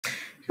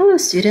Hello,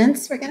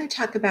 students. We're going to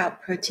talk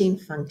about protein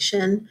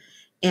function,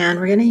 and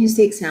we're going to use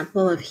the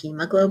example of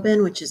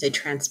hemoglobin, which is a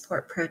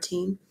transport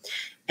protein.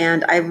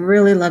 And I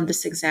really love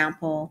this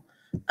example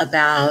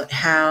about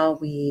how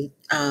we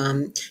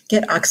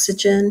get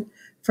oxygen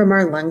from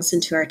our lungs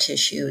into our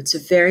tissue. It's a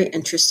very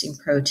interesting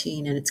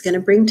protein, and it's going to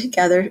bring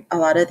together a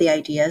lot of the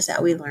ideas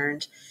that we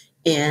learned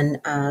in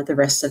the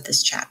rest of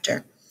this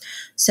chapter.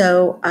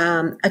 So,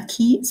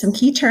 some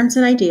key terms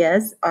and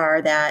ideas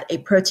are that a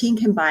protein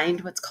can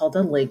bind what's called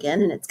a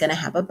ligand, and it's going to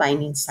have a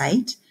binding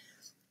site.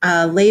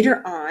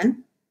 Later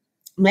on,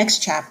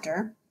 next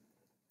chapter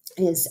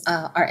is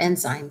our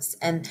enzymes,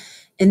 and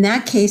in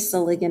that case, the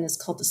ligand is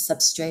called a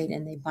substrate,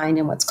 and they bind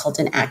in what's called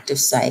an active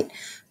site.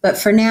 But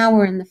for now,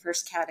 we're in the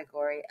first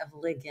category of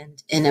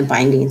ligand in a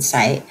binding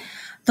site.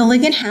 The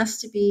ligand has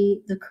to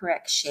be the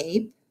correct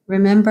shape.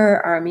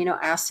 Remember, our amino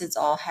acids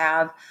all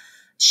have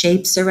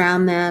shapes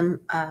around them,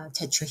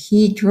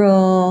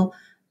 tetrahedral,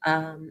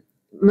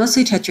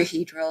 mostly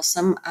tetrahedral,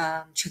 some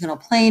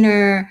trigonal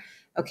planar.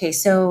 Okay,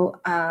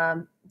 so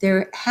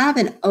they have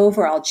an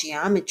overall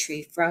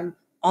geometry from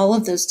all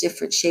of those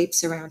different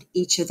shapes around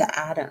each of the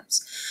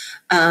atoms.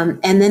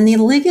 And then the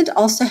ligand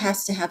also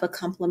has to have a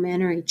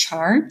complementary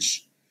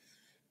charge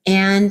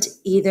and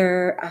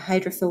either a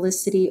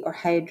hydrophilicity or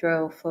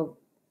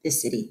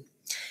hydrophobicity.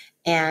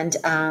 And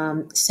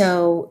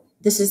so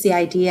this is the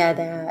idea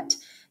that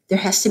there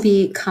has to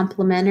be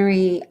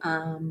complementary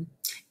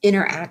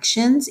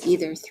interactions,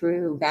 either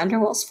through van der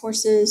Waals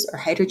forces or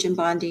hydrogen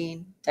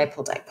bonding,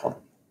 dipole-dipole.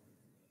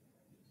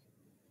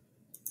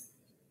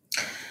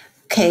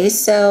 Okay,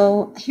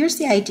 so here's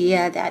the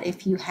idea that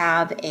if you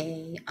have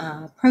a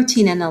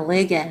protein and a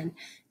ligand,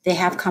 they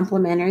have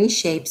complementary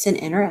shapes and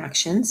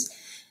interactions.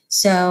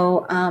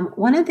 So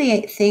one of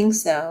the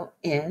things, though,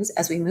 is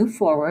as we move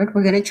forward,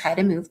 we're going to try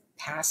to move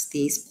past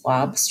these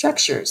blob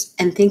structures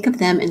and think of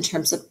them in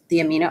terms of the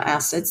amino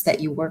acids that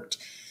you worked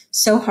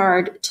so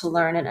hard to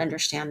learn and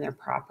understand their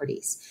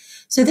properties.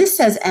 So this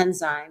says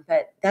enzyme,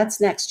 but that's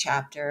next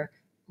chapter.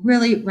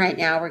 Really, right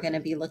now, we're going to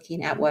be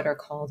looking at what are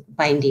called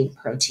binding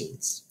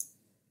proteins.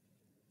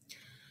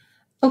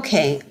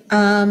 Okay,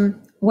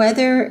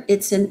 whether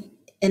it's an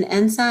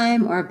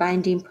enzyme or a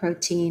binding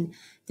protein,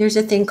 there's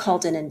a thing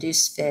called an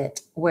induced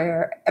fit,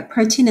 where a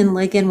protein and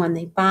ligand, when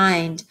they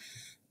bind,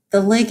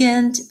 the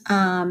ligand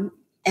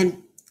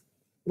and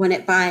when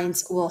it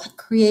binds will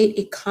create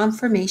a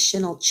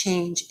conformational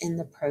change in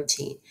the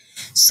protein.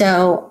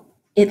 So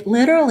it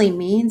literally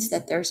means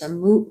that there's a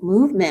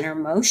movement or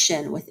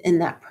motion within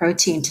that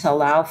protein to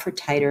allow for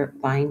tighter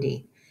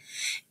binding.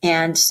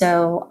 And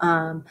so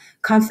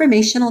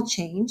conformational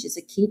change is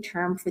a key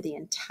term for the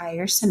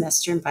entire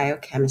semester in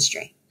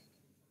biochemistry.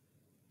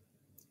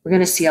 We're going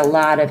to see a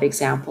lot of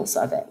examples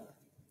of it.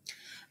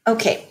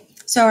 Okay,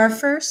 so our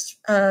first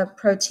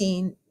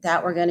protein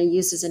that we're going to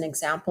use as an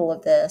example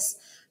of this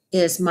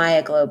is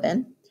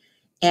myoglobin.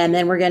 And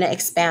then we're going to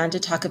expand to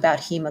talk about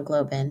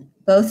hemoglobin.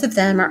 Both of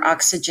them are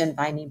oxygen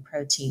binding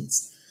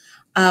proteins.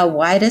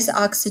 Why does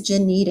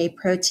oxygen need a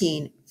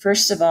protein?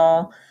 First of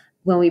all,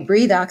 when we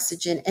breathe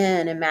oxygen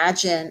in,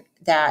 imagine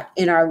that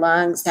in our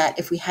lungs, that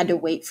if we had to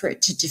wait for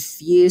it to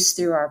diffuse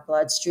through our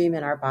bloodstream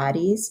in our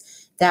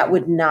bodies, that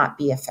would not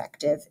be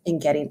effective in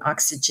getting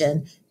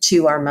oxygen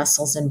to our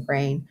muscles and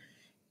brain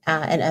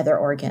and other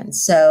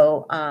organs.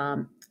 So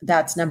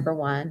that's number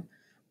one.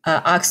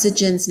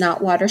 Oxygen's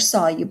not water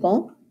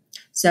soluble.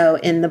 So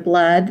in the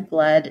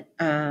blood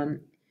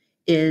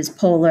is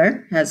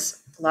polar,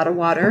 has a lot of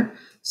water.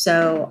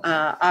 So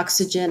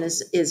oxygen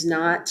is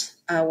not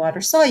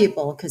water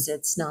soluble because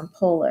it's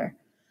nonpolar.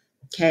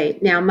 Okay,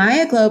 now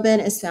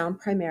myoglobin is found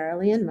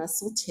primarily in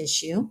muscle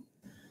tissue.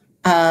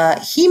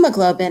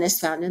 Hemoglobin is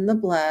found in the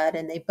blood,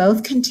 and they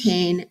both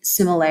contain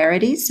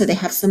similarities. So they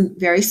have some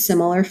very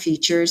similar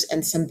features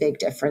and some big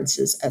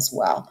differences as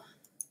well.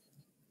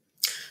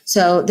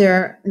 So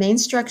their main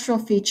structural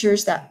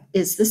features that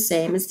is the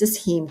same as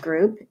this heme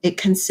group. It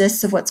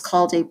consists of what's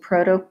called a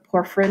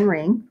protoporphyrin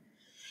ring.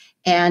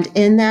 And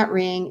in that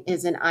ring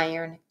is an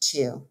iron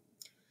 2.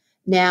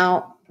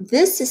 Now,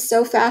 this is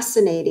so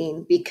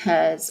fascinating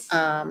because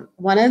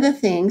one of the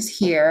things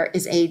here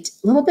is a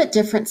little bit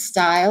different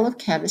style of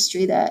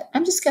chemistry that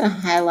I'm just going to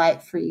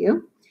highlight for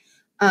you.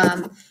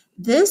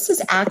 This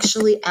is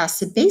actually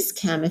acid-base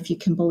chem, if you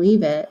can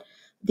believe it.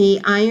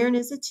 The iron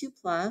is a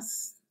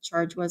 2+,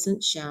 charge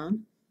wasn't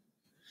shown.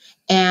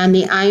 And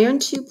the iron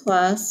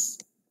 2+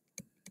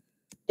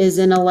 is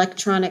an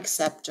electron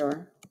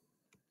acceptor.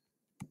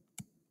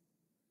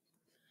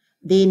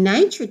 The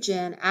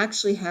nitrogen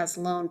actually has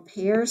lone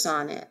pairs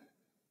on it,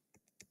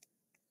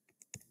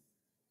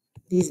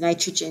 these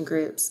nitrogen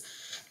groups.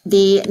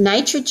 The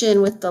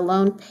nitrogen with the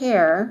lone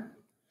pair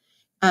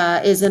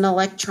is an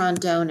electron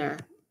donor.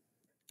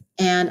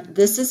 And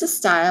this is a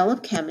style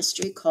of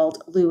chemistry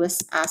called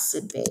Lewis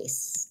acid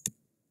base.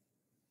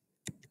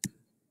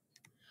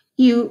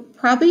 You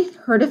probably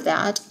heard of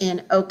that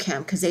in OChem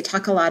because they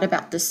talk a lot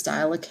about this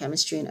style of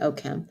chemistry in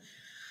OChem.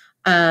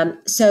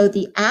 So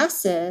the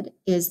acid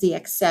is the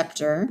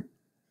acceptor.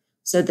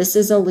 So this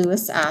is a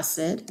Lewis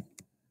acid.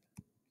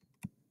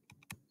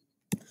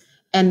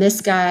 And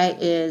this guy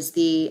is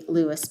the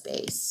Lewis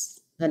base,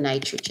 the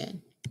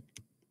nitrogen.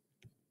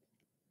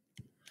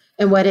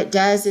 And what it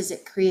does is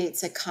it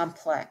creates a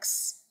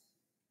complex,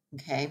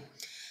 okay?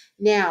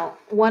 Now,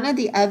 one of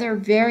the other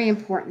very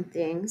important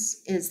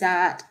things is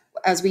that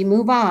as we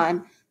move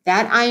on,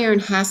 that iron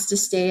has to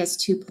stay as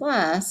 2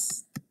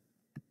 plus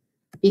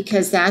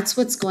because that's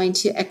what's going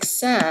to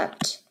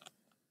accept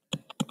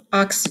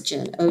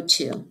oxygen,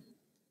 O2.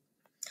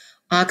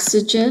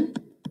 Oxygen,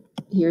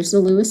 here's the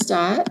Lewis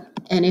dot,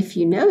 and if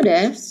you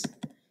notice,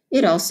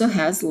 it also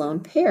has lone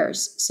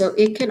pairs, so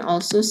it can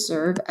also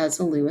serve as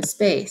a Lewis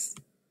base.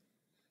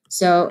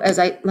 So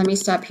let me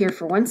stop here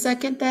for 1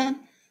 second then.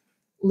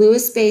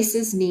 Lewis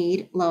bases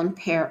need lone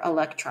pair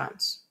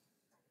electrons.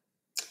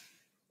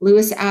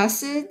 Lewis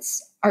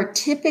acids are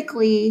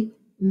typically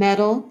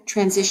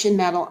transition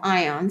metal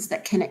ions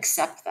that can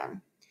accept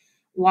them.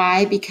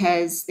 Why?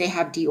 Because they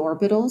have d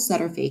orbitals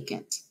that are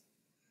vacant.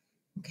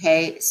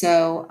 Okay,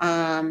 so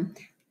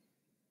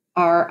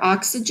our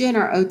oxygen,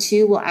 our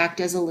O2, will act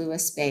as a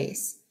Lewis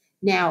base.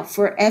 Now,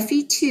 for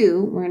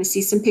Fe2, we're going to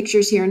see some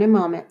pictures here in a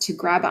moment. To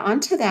grab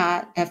onto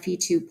that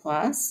Fe2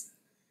 plus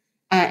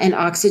and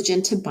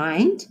oxygen to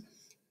bind,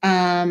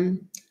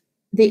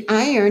 the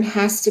iron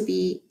has to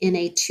be in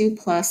a 2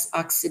 plus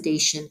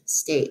oxidation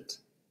state.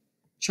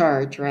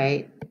 Charge,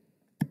 right?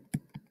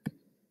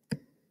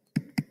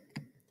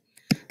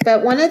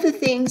 But one of the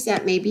things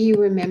that maybe you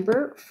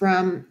remember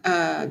from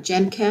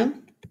Gen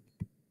Chem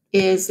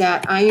is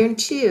that iron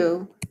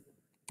 2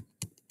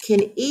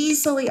 can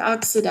easily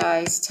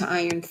oxidize to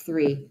iron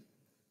 3.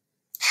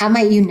 How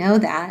might you know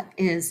that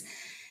is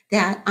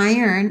that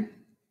iron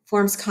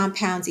forms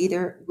compounds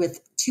either with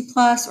 2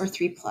 plus or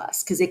 3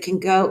 plus because it can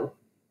go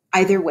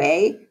either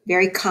way,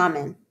 very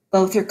common.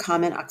 Both are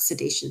common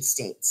oxidation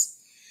states.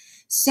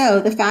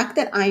 So the fact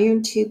that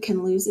iron 2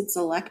 can lose its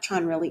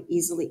electron really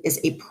easily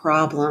is a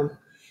problem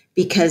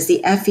because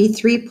the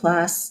Fe3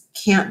 plus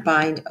can't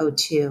bind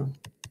O2.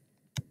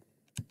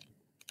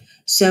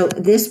 So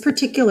this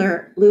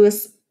particular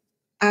Lewis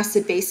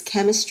acid-base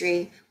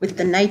chemistry with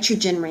the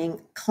nitrogen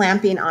ring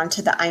clamping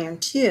onto the iron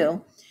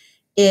 2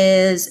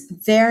 is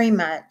very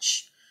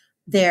much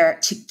there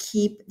to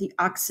keep the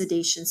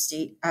oxidation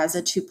state as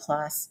a 2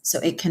 plus so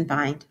it can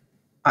bind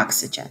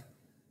oxygen.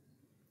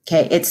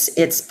 Okay,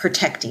 it's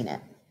protecting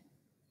it.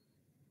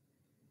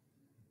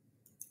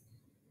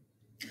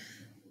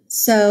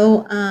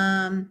 So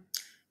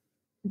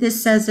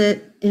this says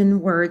it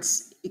in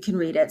words. You can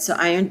read it. So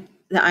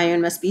the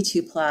iron must be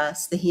 2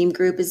 plus. The heme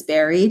group is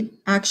buried,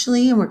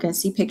 actually, and we're going to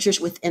see pictures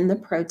within the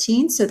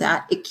protein so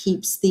that it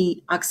keeps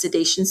the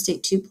oxidation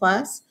state 2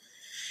 plus.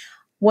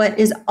 What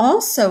is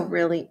also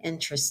really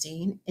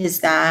interesting is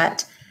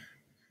that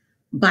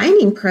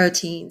binding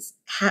proteins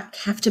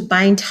have to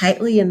bind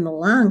tightly in the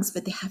lungs,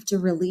 but they have to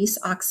release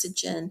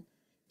oxygen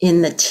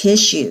in the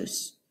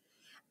tissues.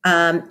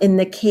 In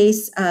the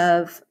case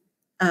of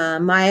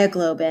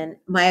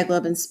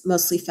myoglobin's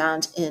mostly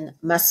found in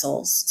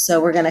muscles. So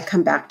we're going to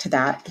come back to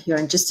that here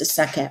in just a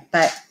second.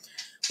 But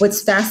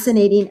what's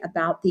fascinating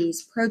about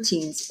these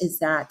proteins is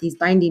that these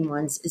binding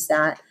ones is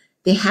that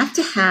they have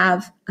to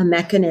have a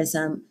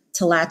mechanism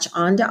to latch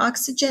onto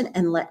oxygen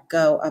and let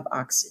go of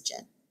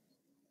oxygen.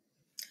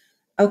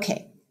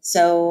 Okay,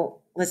 so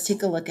let's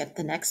take a look at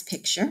the next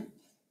picture.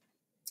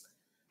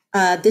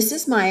 This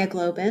is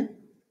myoglobin.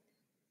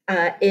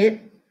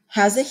 It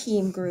has a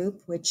heme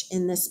group, which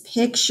in this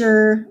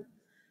picture,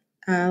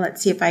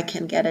 let's see if I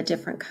can get a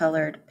different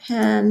colored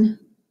pen.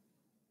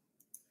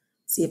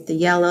 See if the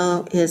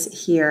yellow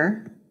is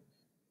here.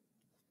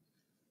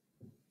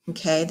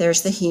 Okay,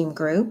 there's the heme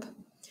group.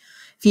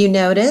 If you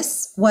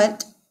notice,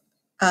 what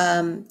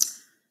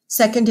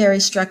secondary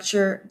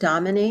structure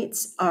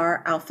dominates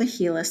are alpha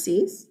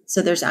helices.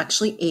 So there's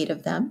actually 8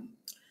 of them.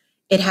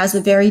 It has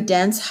a very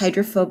dense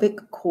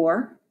hydrophobic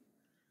core.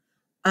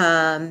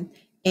 And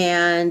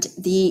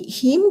the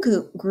heme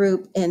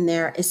group in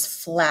there is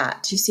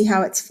flat. You see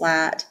how it's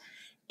flat?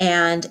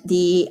 And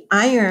the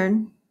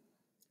iron,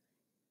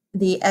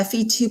 the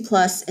Fe2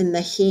 plus in the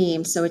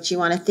heme, so what you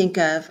want to think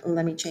of,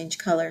 let me change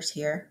colors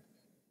here.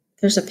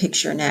 There's a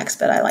picture next,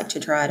 but I like to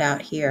draw it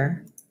out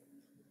here.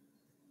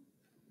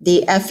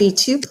 The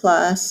Fe2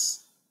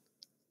 plus,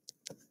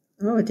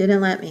 oh, it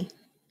didn't let me.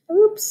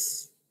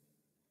 Oops.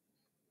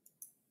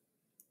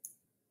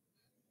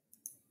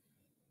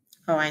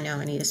 Oh, I know,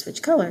 I need to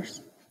switch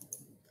colors.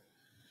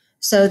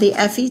 So the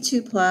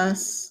Fe2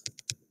 plus,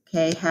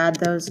 okay, had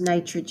those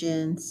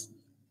nitrogens,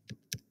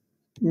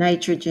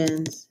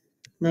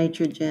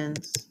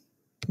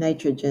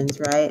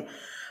 right?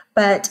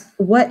 But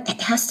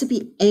what has to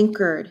be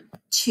anchored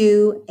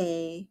to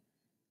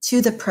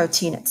the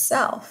protein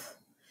itself?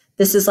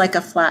 This is like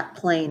a flat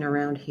plane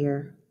around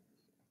here.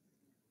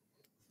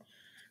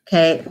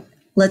 Okay,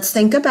 let's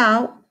think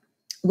about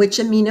which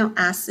amino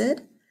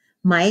acid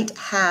might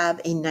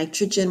have a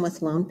nitrogen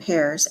with lone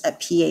pairs at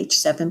pH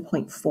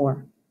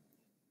 7.4.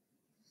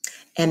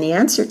 And the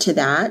answer to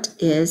that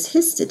is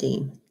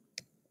histidine.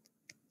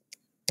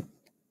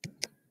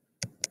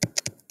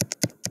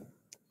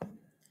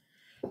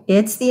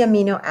 it's the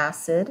amino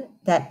acid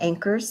that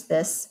anchors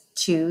this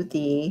to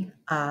the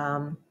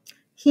heme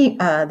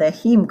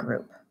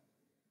group.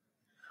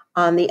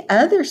 On the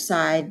other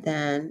side,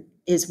 then,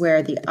 is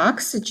where the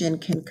oxygen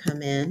can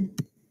come in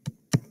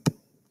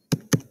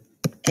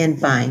and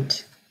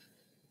bind.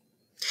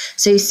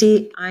 So you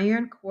see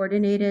iron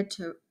coordinated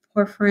to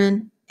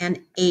porphyrin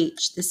and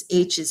H. This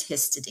H is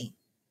histidine.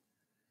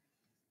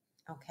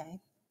 Okay.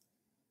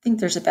 I think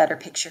there's a better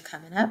picture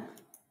coming up.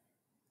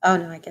 Oh,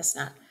 no, I guess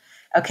not.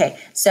 Okay,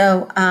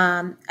 so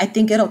I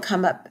think it'll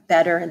come up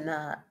better in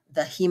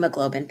the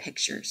hemoglobin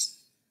pictures.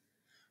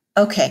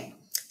 Okay,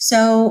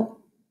 so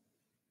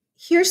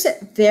here's a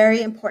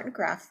very important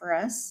graph for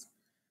us.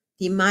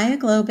 The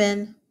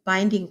myoglobin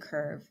binding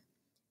curve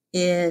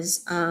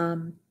is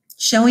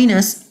showing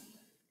us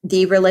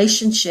the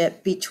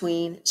relationship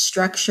between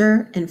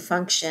structure and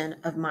function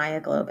of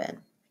myoglobin.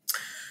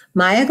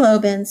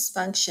 Myoglobin's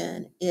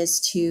function is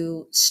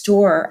to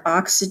store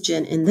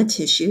oxygen in the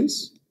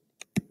tissues,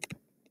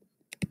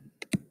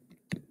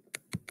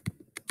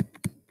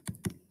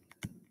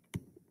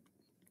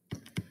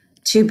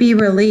 to be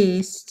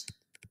released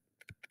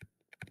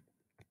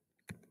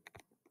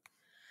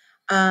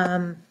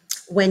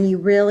when you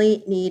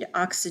really need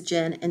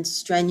oxygen and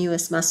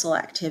strenuous muscle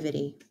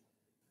activity.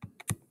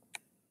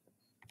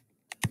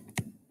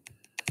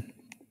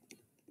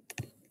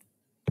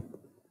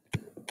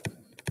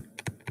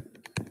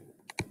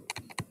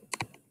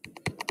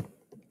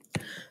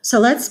 So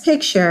let's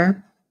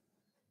picture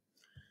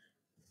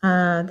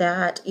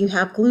that you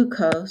have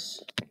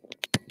glucose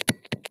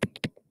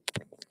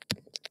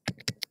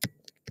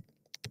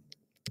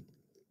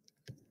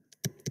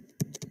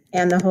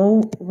and the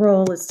whole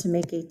role is to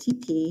make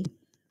ATP.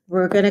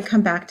 We're going to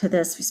come back to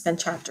this. We spent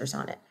chapters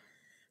on it.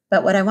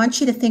 But what I want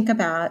you to think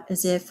about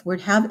is if we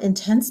have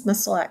intense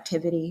muscle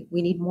activity,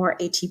 we need more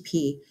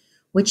ATP,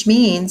 which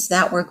means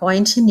that we're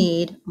going to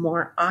need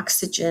more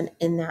oxygen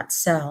in that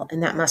cell, in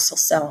that muscle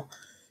cell,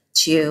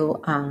 to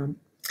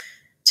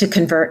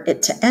convert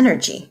it to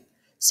energy.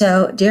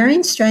 So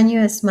during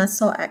strenuous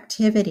muscle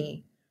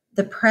activity,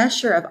 the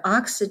pressure of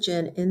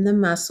oxygen in the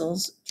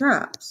muscles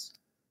drops.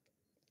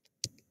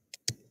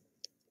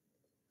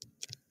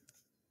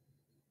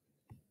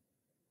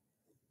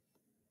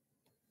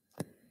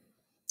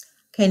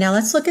 Okay, now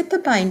let's look at the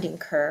binding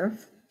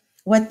curve.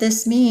 What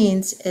this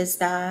means is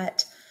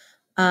that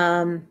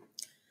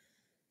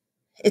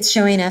it's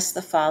showing us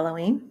the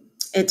following.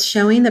 It's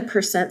showing the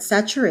percent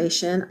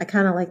saturation. I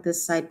kind of like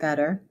this side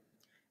better.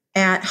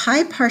 At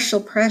high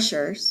partial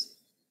pressures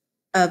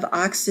of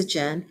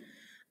oxygen,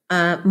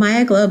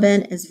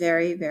 myoglobin is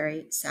very,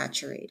 very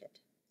saturated,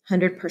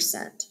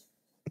 100%.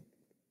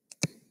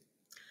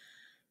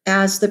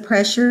 As the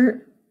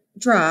pressure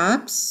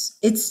drops,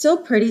 it's still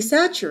pretty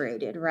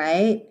saturated,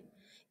 right?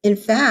 In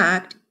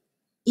fact,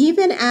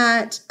 even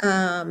at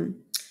a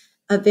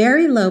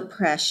very low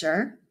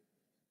pressure,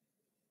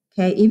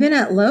 okay, even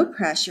at low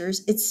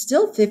pressures, it's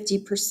still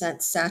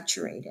 50%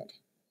 saturated.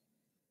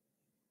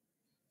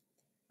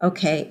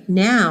 Okay,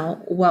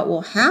 now what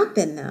will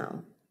happen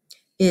though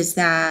is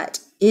that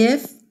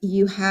if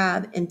you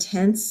have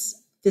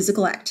intense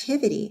physical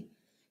activity,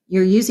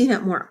 you're using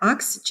up more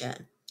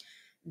oxygen,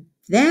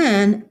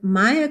 then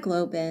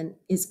myoglobin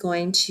is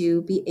going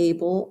to be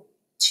able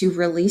to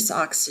release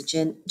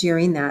oxygen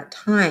during that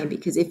time.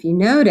 Because if you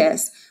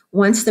notice,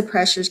 once the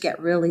pressures get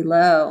really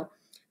low,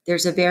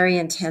 there's a very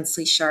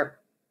intensely sharp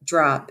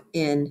drop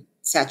in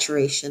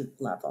saturation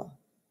level.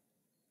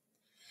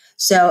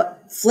 So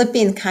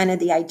flipping kind of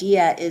the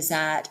idea is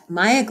that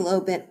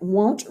myoglobin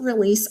won't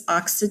release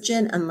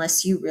oxygen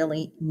unless you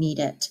really need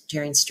it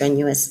during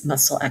strenuous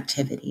muscle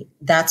activity.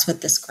 That's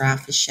what this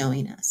graph is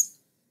showing us.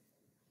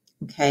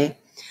 Okay,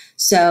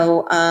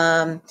 so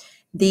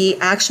the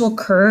actual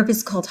curve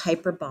is called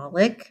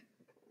hyperbolic.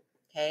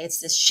 Okay,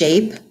 it's this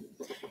shape.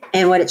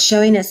 And what it's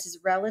showing us is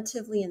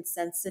relatively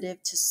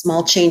insensitive to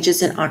small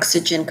changes in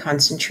oxygen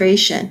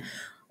concentration.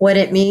 What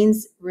it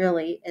means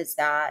really is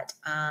that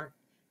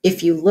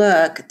if you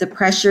look, the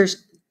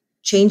pressure's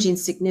changing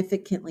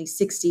significantly,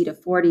 60 to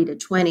 40 to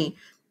 20.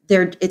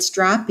 It's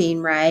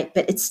dropping, right?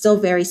 But it's still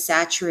very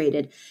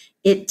saturated.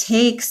 It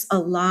takes a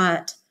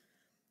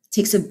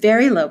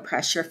very low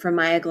pressure for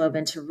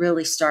myoglobin to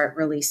really start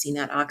releasing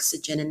that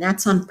oxygen. And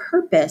that's on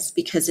purpose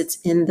because it's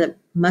in the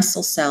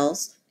muscle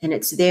cells and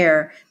it's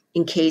there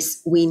in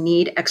case we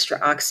need extra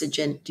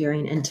oxygen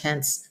during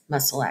intense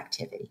muscle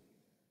activity.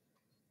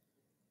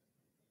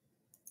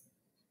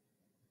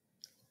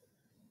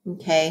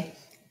 Okay,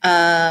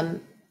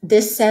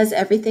 this says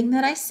everything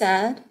that I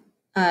said,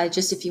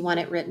 just if you want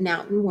it written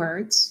out in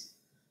words.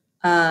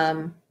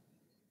 Okay,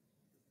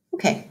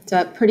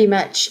 so pretty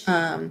much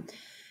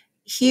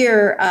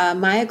here,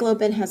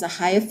 myoglobin has a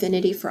high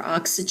affinity for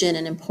oxygen,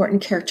 an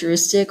important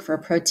characteristic for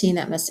a protein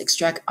that must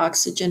extract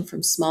oxygen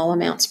from small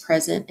amounts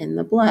present in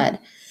the blood.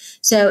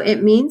 So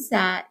it means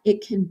that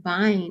it can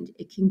bind,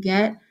 it can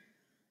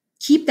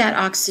keep that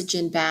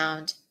oxygen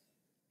bound,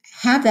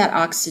 have that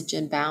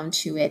oxygen bound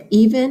to it,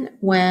 even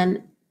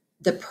when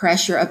the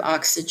pressure of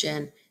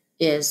oxygen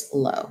is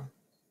low.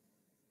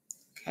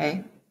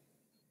 Okay.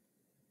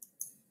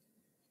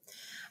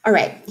 All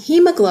right.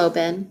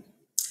 Hemoglobin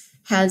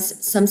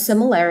has some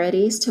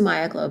similarities to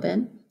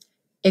myoglobin,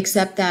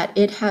 except that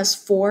it has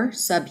 4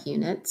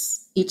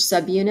 subunits. Each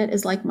subunit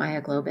is like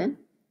myoglobin.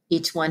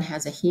 Each one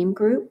has a heme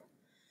group.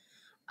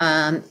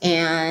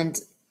 And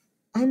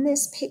on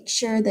this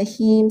picture, the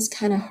heme's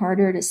kind of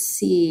harder to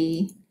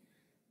see,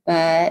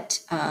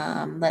 but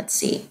let's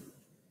see.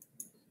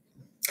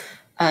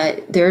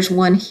 There's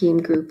one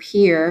heme group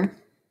here,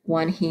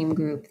 one heme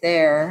group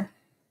there,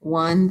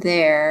 one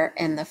there,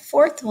 and the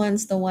 4th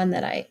one's the one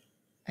that I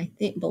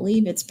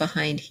believe it's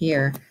behind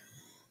here.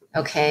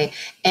 Okay,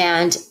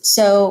 and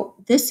so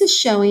this is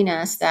showing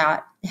us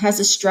that it has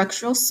a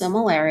structural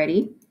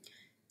similarity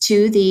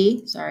to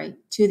the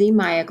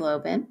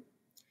myoglobin.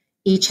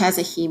 Each has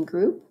a heme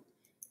group.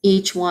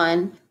 Each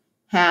one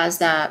has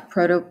that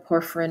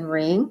protoporphyrin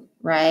ring,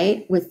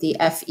 right, with the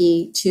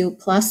Fe2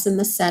 plus in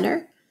the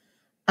center.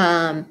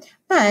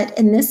 But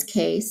in this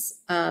case,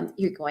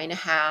 you're going to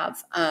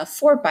have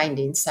 4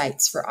 binding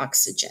sites for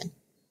oxygen.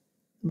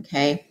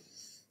 Okay,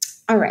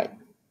 all right.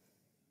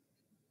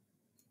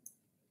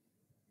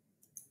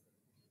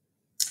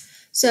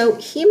 So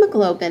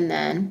hemoglobin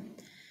then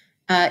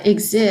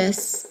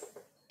exists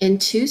in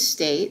 2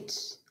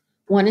 states.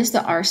 One is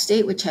the R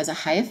state, which has a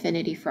high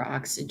affinity for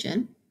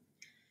oxygen.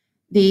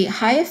 The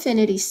high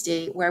affinity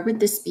state, where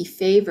would this be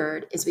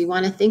favored, is we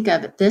want to think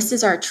of this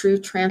is our true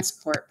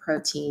transport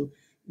protein.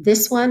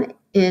 This one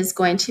is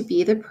going to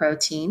be the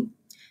protein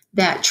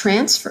that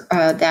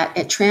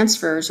it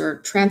transfers or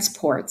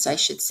transports, I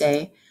should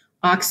say,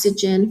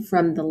 oxygen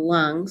from the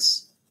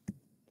lungs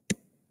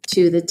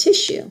to the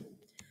tissue.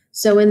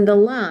 So in the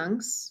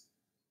lungs,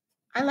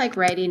 I like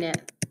writing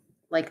it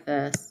like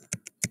this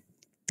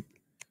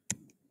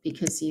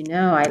because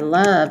I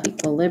love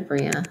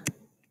equilibria.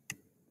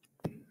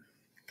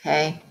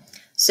 Okay,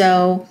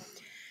 so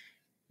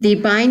the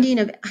binding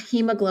of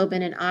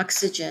hemoglobin and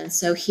oxygen.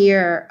 So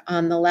here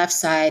on the left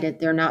side,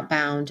 they're not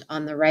bound.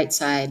 On the right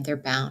side, they're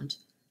bound.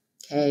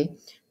 Okay.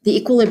 The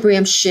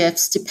equilibrium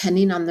shifts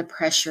depending on the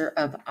pressure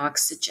of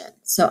oxygen.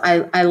 So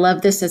I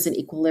love this as an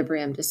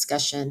equilibrium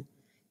discussion.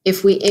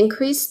 If we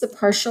increase the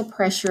partial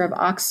pressure of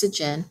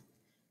oxygen,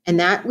 and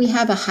that we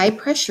have a high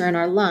pressure in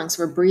our lungs,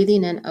 we're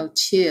breathing in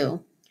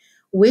O2,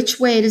 which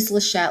way does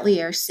Le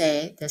Chatelier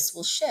say this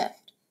will shift?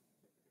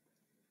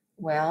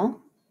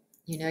 Well,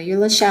 you know your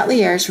Le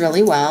Chateliers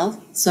really well.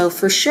 So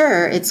for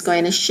sure, it's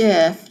going to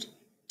shift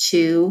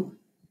to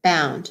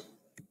bound.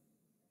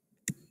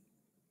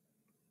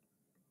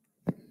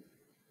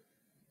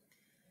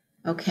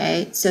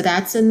 Okay, so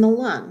that's in the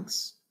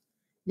lungs.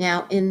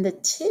 Now in the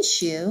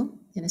tissue, I'm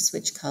going to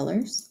switch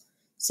colors.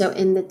 So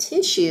in the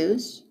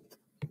tissues,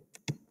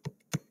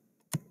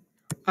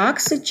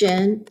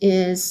 oxygen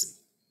is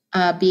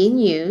being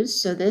used.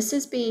 So this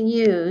is being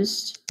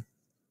used,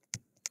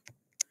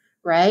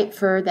 right,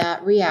 for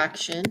that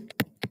reaction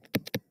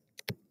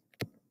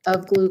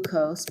of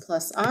glucose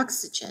plus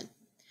oxygen.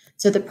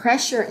 So the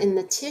pressure in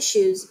the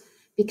tissues,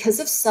 because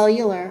of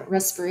cellular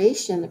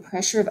respiration, the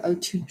pressure of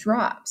O2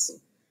 drops.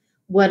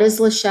 What does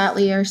Le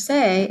Chatelier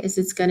say is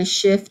it's going to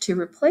shift to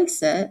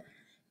replace it,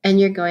 and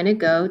you're going to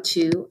go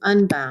to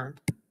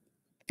unbound.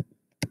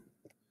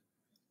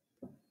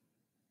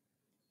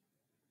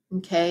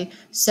 Okay,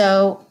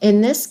 so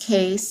in this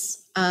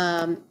case,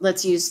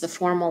 let's use the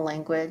formal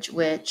language,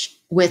 which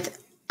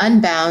with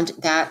unbound,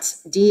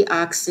 that's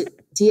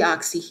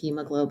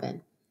deoxyhemoglobin.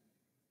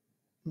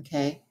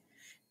 Okay,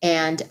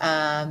 and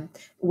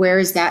where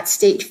is that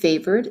state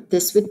favored?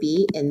 This would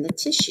be in the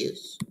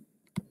tissues.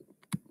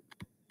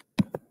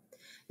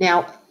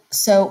 Now,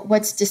 so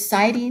what's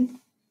deciding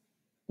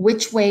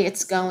which way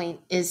it's going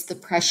is the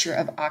pressure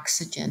of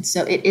oxygen.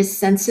 So it is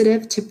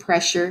sensitive to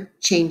pressure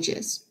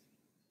changes.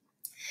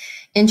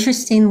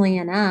 Interestingly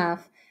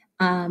enough,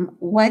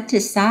 what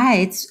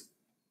decides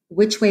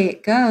which way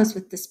it goes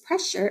with this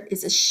pressure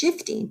is a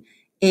shifting,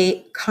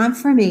 a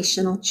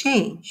conformational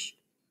change.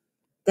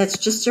 That's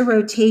just a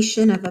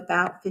rotation of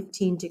about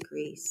 15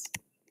 degrees.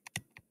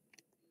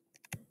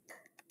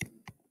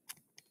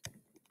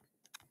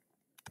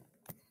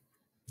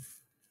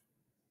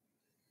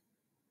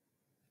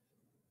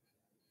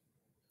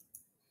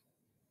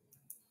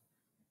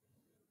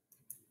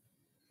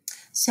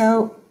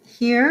 So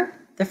here,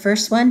 the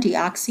first one,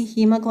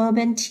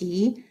 deoxyhemoglobin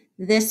T,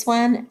 this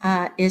one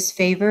is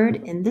favored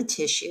in the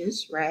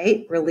tissues,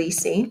 right?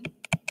 Releasing.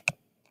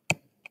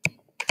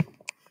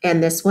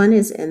 And this one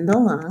is in the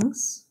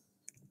lungs.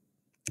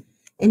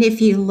 And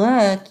if you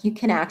look, you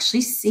can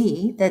actually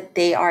see that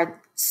they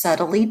are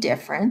subtly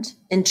different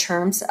in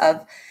terms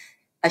of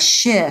a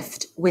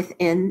shift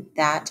within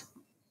that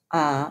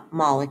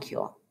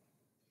molecule.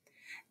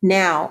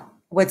 Now,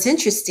 what's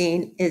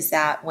interesting is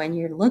that when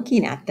you're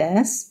looking at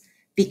this,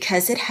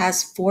 because it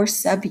has 4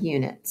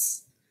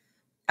 subunits,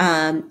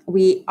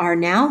 we are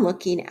now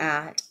looking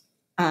at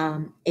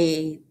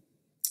a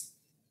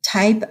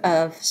type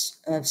of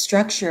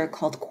structure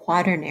called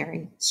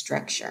quaternary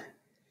structure,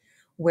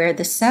 where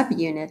the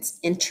subunits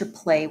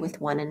interplay with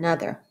one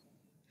another.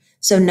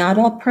 So not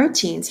all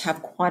proteins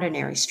have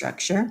quaternary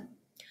structure.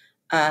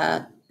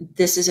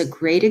 This is a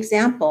great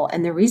example.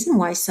 And the reason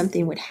why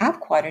something would have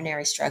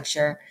quaternary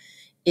structure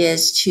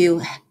is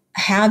to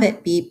have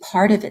it be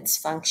part of its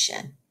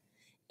function.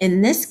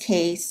 In this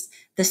case,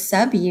 the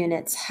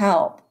subunits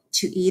help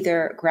to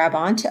either grab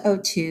onto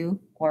O2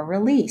 or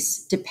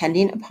release,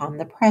 depending upon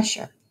the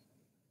pressure.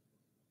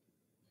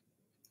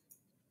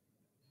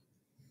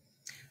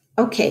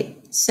 Okay,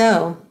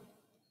 so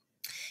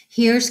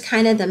here's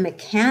kind of the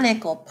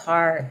mechanical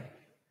part.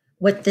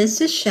 What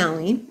this is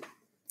showing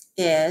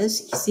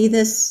is, you see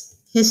this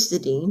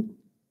histidine.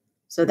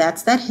 So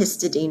that's that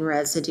histidine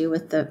residue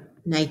with the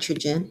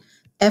nitrogen.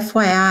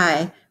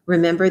 FYI,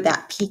 remember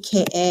that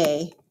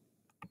pKa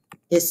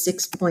is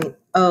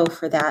 6.0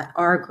 for that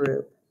R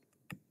group.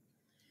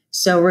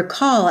 So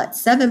recall at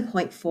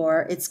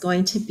 7.4, it's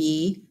going to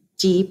be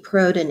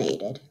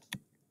deprotonated.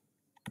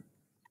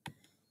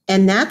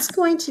 And that's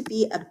going to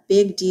be a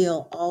big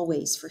deal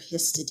always for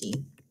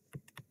histidine,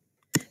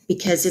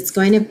 because it's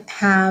going to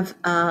have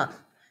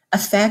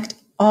affect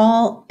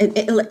all,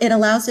 it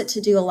allows it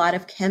to do a lot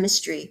of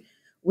chemistry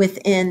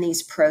within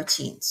these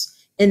proteins.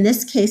 In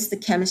this case, the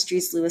chemistry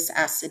is Lewis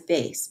acid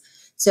base.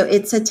 So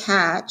it's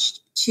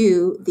attached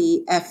to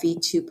the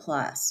Fe2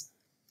 plus.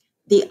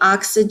 The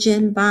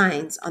oxygen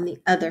binds on the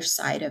other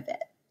side of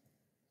it.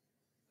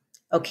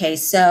 Okay,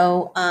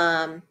 so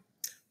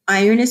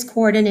iron is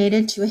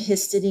coordinated to a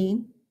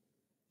histidine.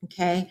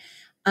 Okay,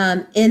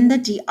 in the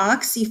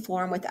deoxy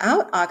form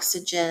without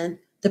oxygen,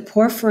 the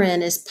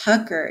porphyrin is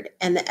puckered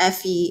and the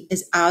Fe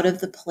is out of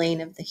the plane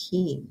of the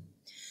heme.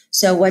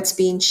 So what's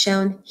being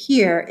shown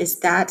here is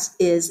that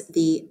is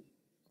the,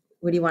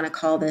 what do you want to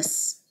call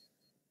this?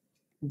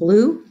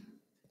 Blue?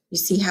 You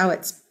see how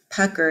it's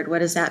puckered. What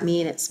does that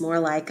mean? It's more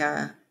like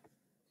a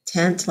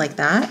tent, like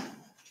that.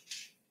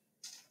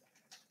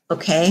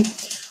 Okay.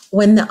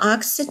 When the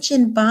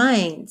oxygen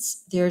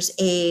binds, there's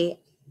a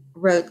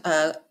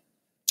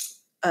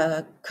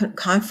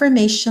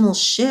conformational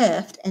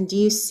shift. And do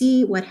you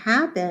see what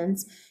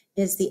happens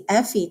is the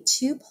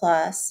Fe2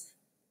 plus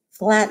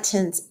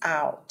flattens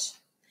out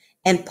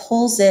and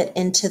pulls it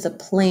into the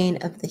plane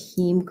of the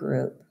heme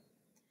group.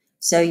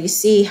 So you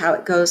see how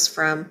it goes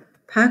from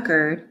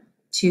puckered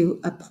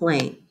to a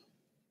plane,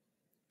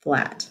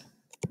 flat.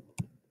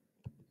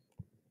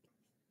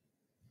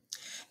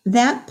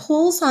 That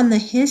pulls on the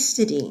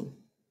histidine.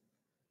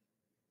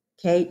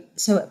 Okay,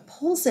 so it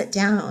pulls it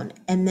down,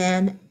 and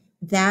then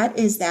that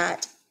is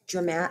that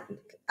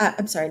dramatic,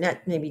 I'm sorry,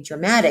 not maybe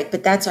dramatic,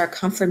 but that's our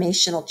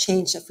conformational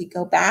change. If we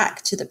go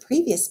back to the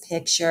previous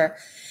picture,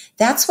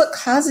 that's what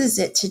causes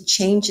it to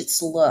change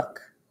its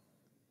look.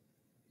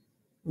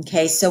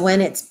 Okay, so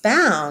when it's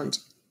bound,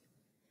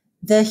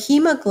 the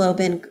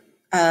hemoglobin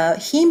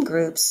heme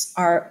groups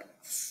are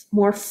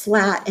more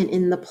flat and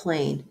in the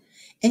plane.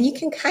 And you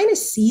can kind of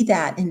see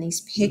that in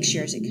these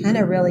pictures. It kind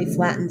of really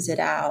flattens it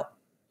out.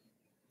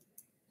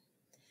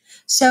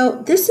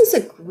 So this is a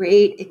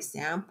great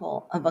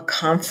example of a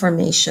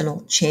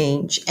conformational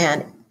change.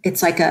 And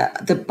it's like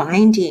the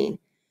binding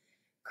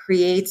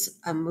creates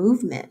a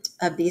movement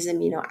of these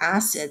amino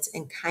acids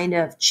and kind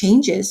of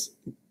changes,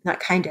 not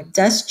kind of,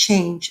 does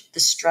change the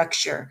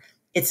structure.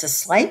 It's a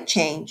slight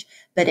change,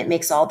 but it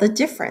makes all the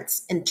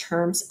difference in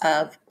terms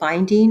of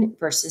binding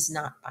versus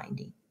not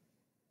binding.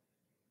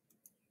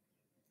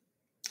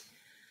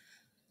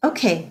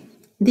 Okay,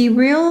 the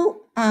real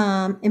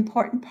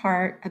important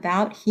part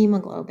about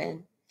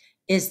hemoglobin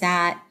is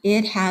that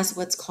it has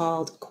what's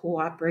called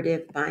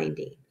cooperative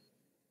binding.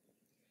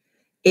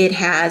 It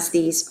has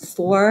these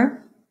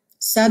 4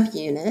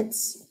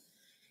 subunits.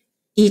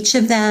 Each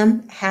of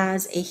them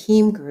has a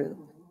heme group.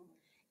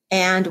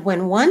 And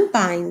when one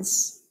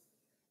binds,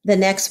 the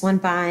next one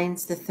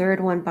binds, the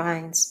third one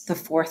binds, the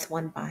fourth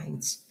one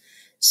binds.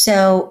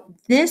 So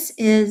this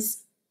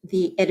is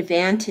the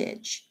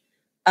advantage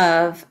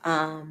of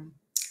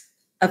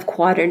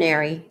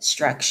quaternary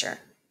structure.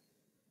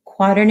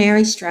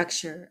 Quaternary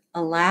structure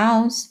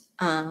allows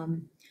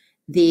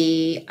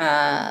the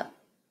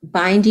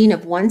binding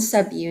of one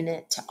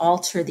subunit to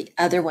alter the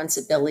other one's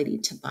ability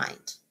to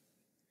bind.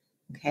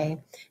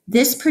 Okay,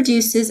 this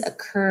produces a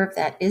curve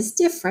that is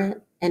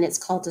different, and it's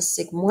called a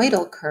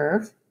sigmoidal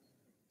curve.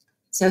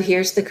 So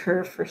here's the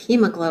curve for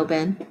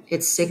hemoglobin.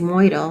 It's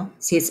sigmoidal.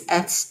 See,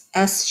 it's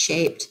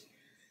S-shaped.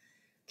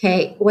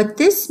 Okay, what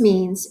this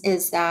means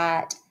is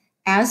that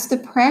as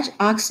the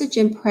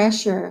oxygen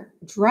pressure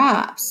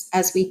drops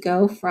as we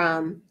go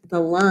from the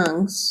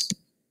lungs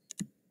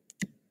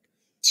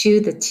to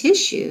the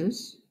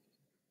tissues,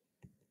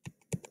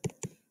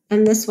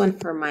 and this one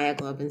for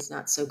myoglobin is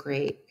not so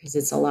great because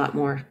it's a lot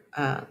more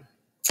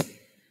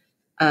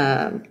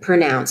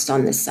pronounced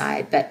on this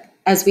side, but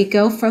as we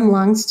go from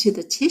lungs to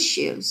the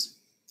tissues,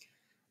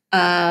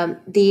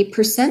 the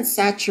percent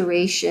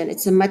saturation,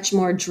 it's a much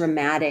more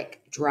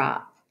dramatic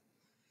drop.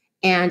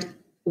 And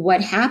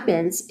what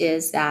happens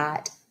is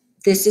that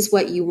this is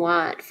what you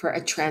want for a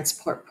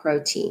transport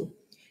protein.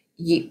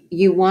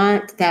 You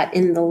want that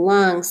in the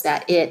lungs,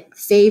 that it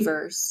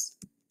favors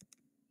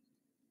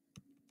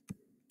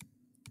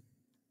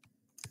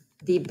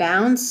the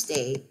bound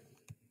state,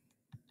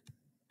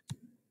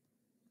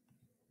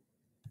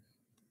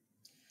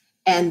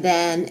 and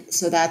then,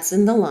 so that's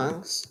in the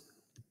lungs,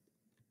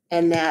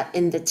 and that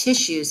in the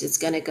tissues, it's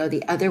going to go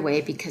the other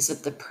way because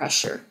of the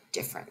pressure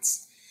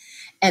difference.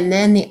 And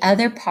then the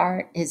other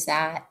part is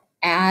that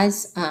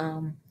as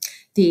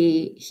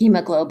the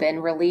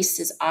hemoglobin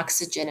releases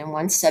oxygen in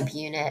one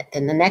subunit,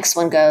 then the next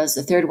one goes,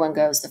 the third one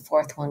goes, the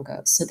fourth one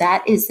goes. So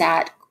that is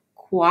that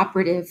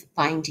cooperative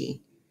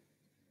binding.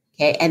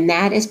 Okay, and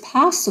that is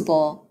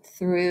possible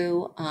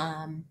through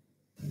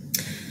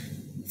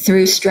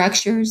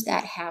structures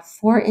that have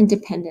 4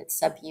 independent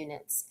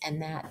subunits,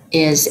 and that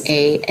is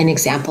an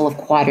example of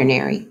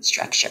quaternary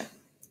structure.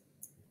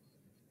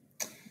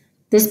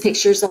 This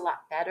picture is a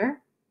lot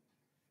better.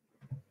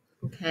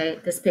 Okay,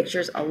 this picture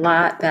is a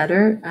lot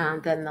better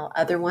than the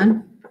other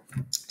one.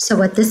 So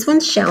what this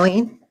one's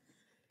showing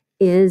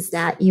is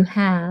that you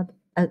have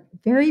a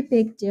very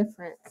big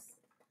difference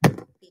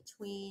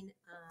between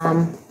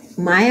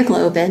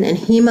myoglobin and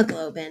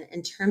hemoglobin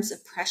in terms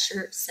of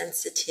pressure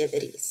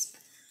sensitivities.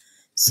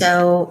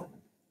 So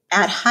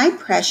at high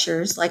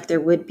pressures, like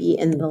there would be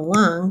in the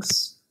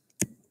lungs,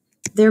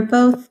 they're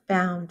both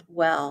bound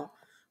well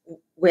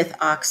with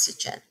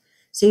oxygen.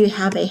 So you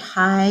have a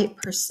high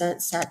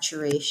percent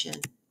saturation.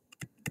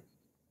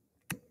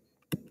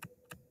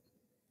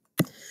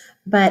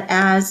 But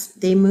as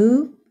they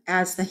move,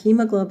 as the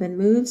hemoglobin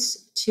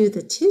moves to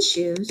the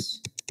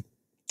tissues,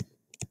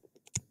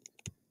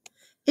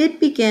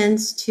 it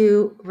begins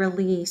to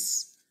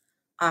release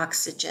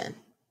oxygen.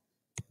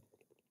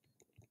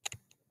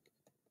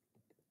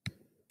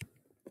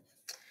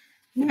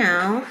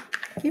 Now,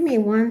 give me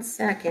 1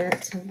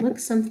 second to look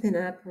something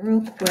up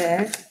real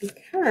quick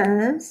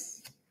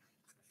because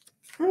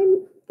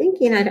I'm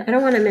thinking I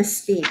don't want to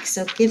misspeak.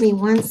 So give me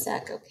 1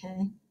 sec,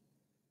 okay?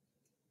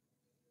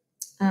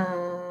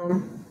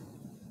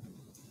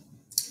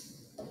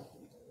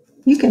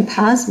 You can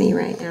pause me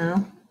right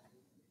now.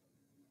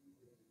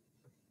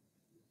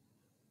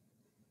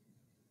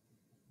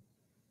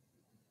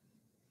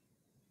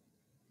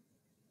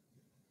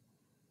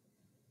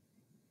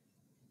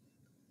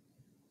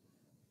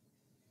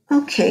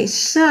 Okay,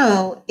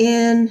 so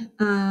in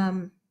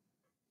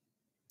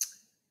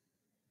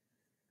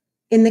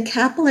the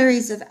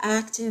capillaries of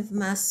active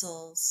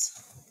muscles,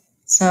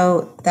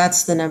 so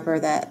that's the number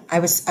that I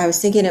was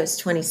thinking it was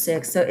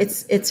 26. So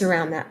it's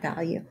around that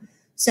value.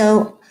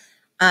 So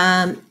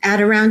at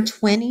around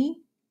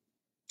 20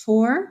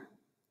 torr,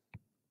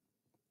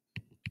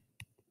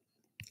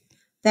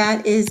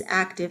 that is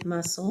active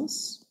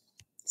muscles.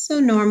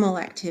 So normal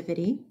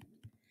activity.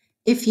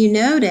 If you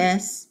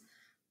notice,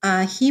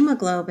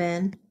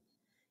 hemoglobin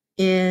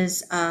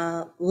is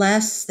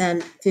less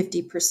than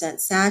 50%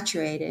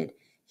 saturated.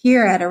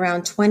 Here at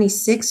around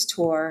 26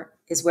 torr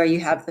is where you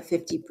have the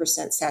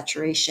 50%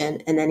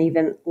 saturation, and then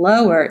even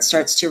lower, it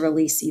starts to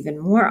release even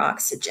more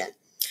oxygen.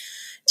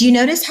 Do you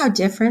notice how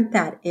different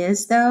that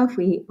is, though? If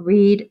we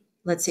read,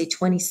 let's say,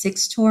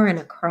 26 torr and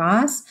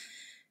across,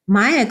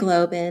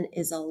 myoglobin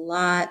is a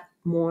lot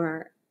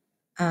more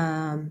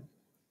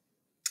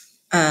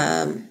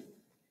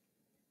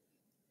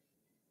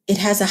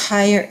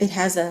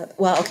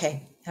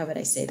how would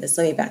I say this?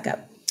 Let me back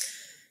up.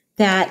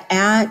 That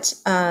at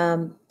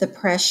the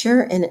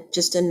pressure in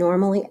just a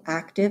normally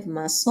active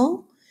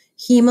muscle,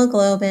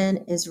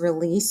 hemoglobin is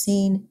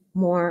releasing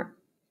more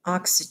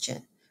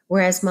oxygen,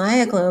 whereas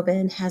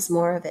myoglobin has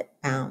more of it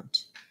bound.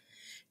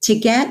 To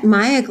get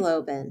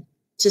myoglobin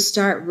to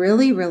start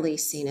really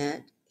releasing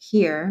it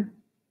here,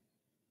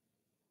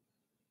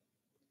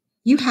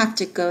 you have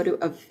to go to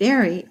a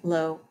very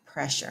low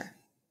pressure.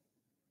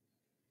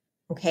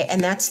 Okay,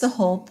 and that's the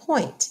whole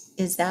point,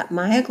 is that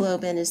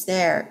myoglobin is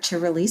there to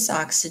release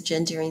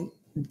oxygen during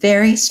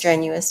very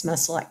strenuous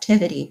muscle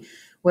activity,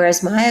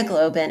 whereas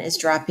myoglobin is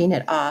dropping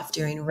it off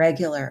during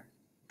regular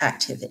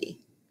activity.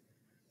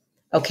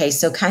 Okay,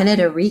 so kind of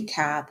to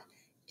recap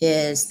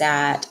is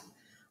that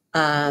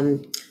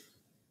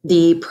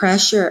the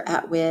pressure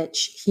at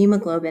which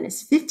hemoglobin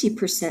is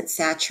 50%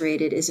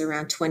 saturated is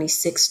around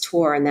 26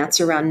 torr, and that's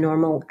around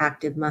normal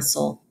active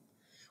muscle.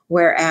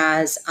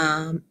 Whereas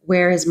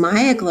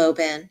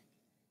myoglobin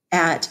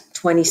at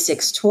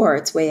 26 torr,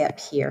 it's way up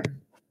here.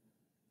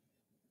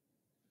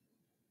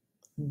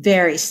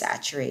 Very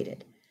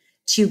saturated.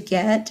 To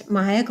get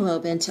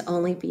myoglobin to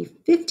only be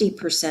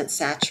 50%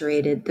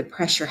 saturated, the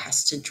pressure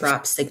has to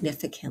drop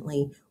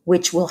significantly,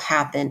 which will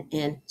happen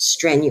in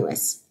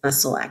strenuous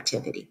muscle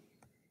activity.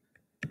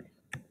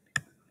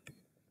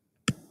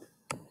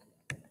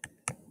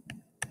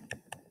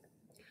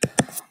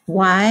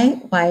 Why?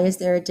 Why is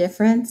there a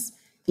difference?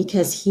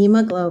 Because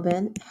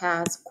hemoglobin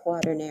has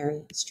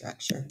quaternary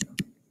structure.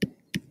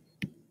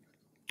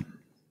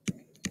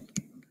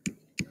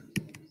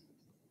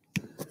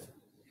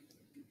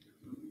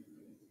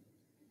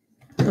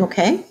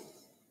 Okay.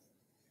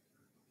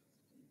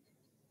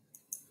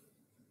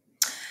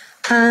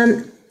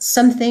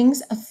 Some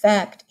things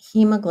affect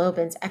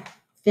hemoglobin's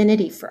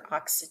affinity for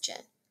oxygen.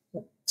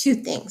 2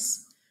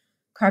 things,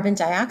 carbon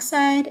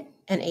dioxide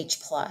and H+.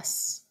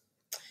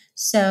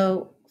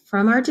 So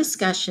from our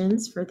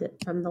discussions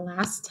from the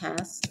last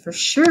test, for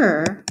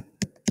sure,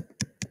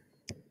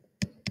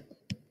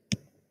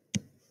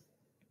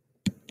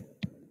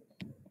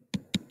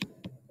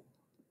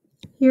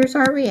 here's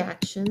our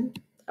reaction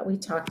that we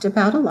talked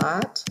about a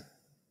lot.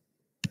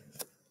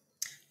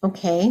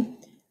 Okay.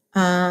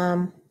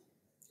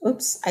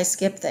 Oops, I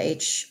skipped the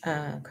H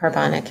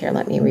carbonic here.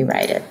 Let me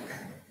rewrite it.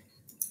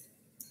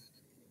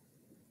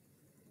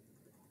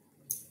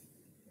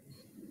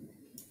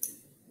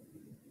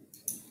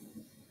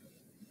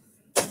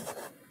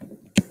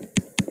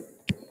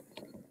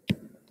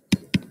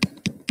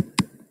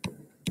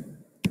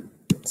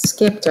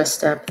 Skipped a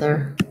step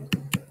there.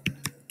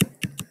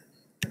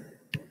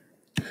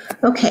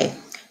 Okay,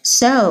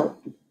 so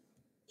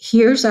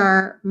here's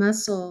our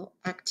muscle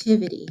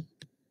activity.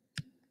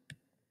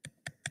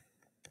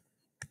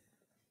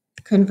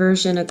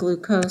 Conversion of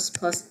glucose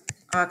plus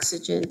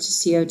oxygen to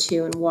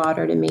CO2 and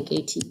water to make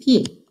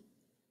ATP.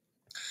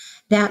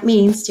 That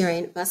means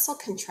during muscle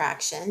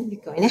contraction,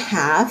 you're going to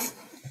have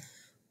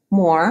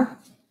more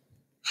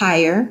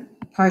higher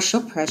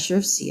partial pressure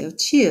of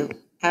CO2.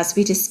 As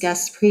we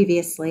discussed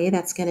previously,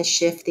 that's going to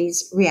shift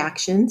these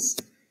reactions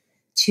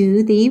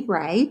to the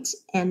right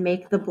and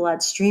make the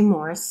bloodstream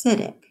more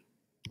acidic.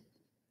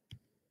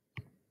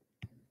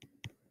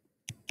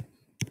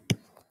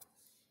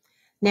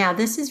 Now,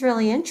 this is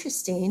really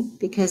interesting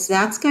because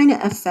that's going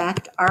to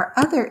affect our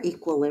other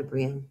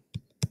equilibrium.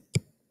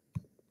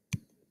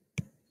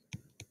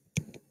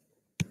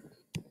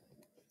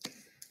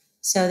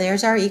 So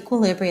there's our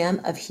equilibrium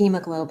of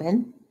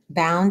hemoglobin,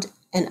 bound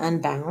and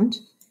unbound.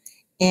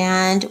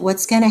 And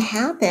what's going to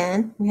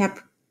happen, we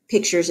have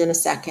pictures in a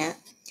second,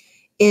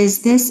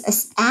 is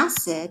this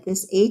acid,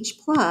 this H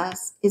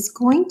plus, is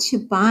going to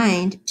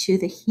bind to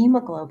the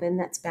hemoglobin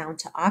that's bound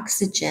to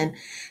oxygen,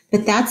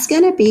 but that's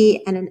going to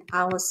be at an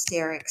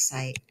allosteric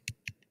site,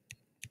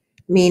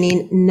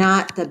 meaning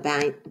not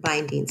the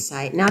binding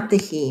site, not the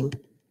heme.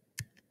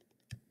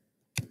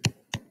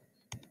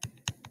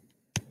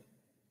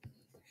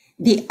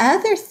 The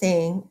other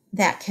thing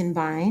that can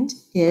bind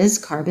is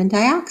carbon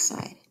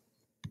dioxide.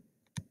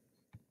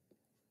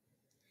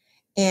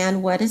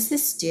 And what does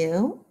this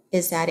do?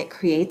 Is that it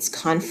creates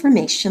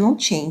conformational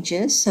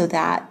changes so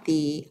that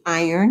the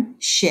iron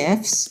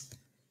shifts,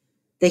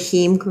 the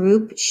heme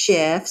group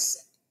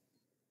shifts,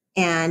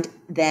 and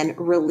then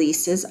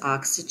releases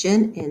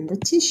oxygen in the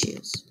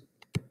tissues.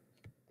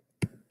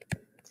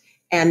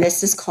 And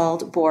this is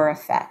called Bohr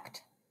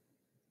effect.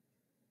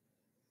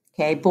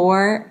 Okay,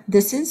 Bohr,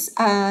 this is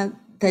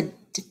the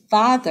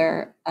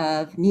father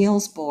of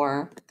Niels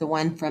Bohr, the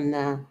one from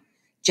the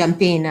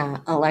jumping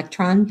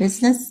electron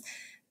business.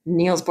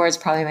 Niels Bohr is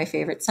probably my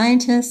favorite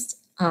scientist.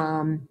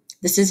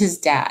 This is his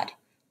dad.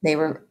 They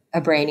were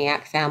a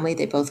brainiac family.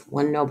 They both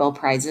won Nobel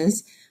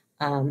Prizes.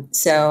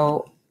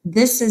 So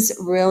this is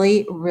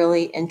really,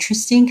 really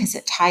interesting because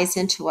it ties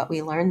into what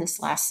we learned this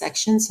last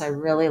section. So I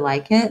really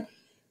like it,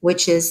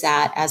 which is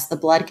that as the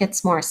blood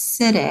gets more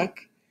acidic,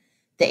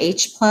 the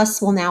H plus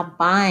will now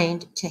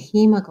bind to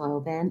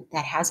hemoglobin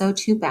that has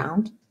O2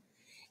 bound.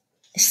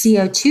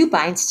 CO2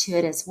 binds to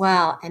it as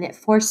well, and it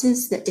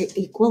forces the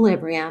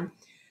equilibrium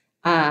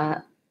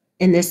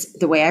in this,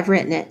 the way I've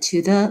written it,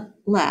 to the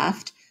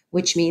left,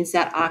 which means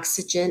that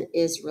oxygen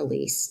is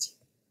released.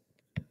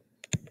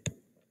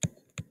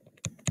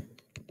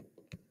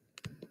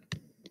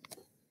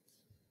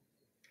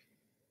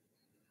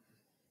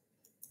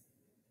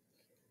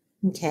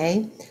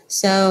 Okay,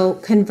 so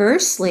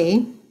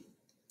conversely,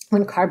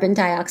 when carbon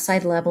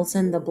dioxide levels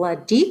in the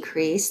blood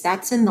decrease,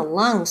 that's in the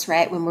lungs,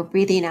 right? When we're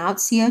breathing out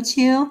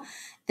CO2,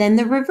 then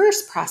the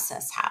reverse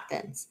process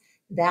happens,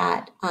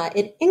 that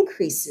it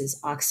increases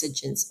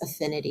oxygen's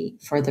affinity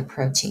for the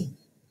protein.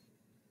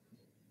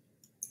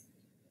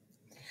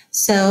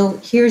 So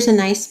here's a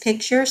nice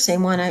picture,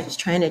 same one I was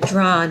trying to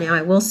draw. Now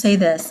I will say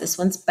this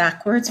one's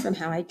backwards from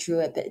how I drew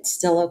it, but it's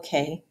still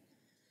okay.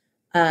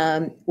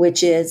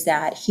 Which is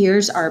that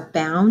here's our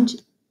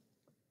bound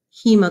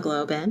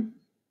hemoglobin,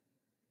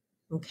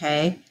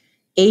 okay?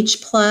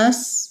 H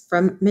plus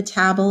from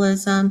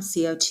metabolism,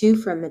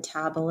 CO2 from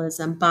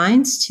metabolism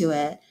binds to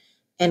it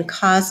and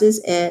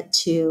causes it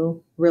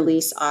to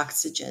release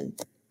oxygen.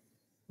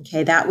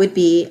 Okay, that would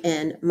be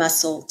in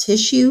muscle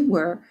tissue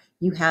where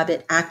you have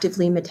it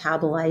actively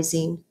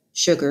metabolizing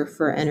sugar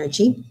for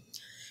energy.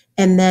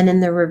 And then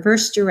in the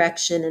reverse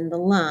direction in the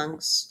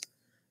lungs,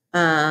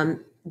 the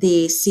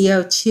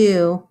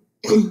CO2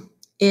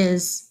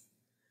 is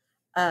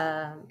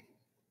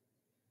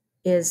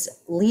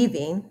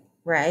leaving,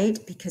 right?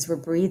 Because we're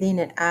breathing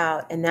it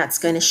out, and that's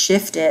going to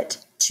shift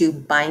it to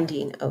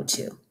binding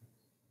O2.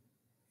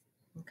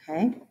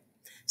 Okay,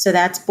 so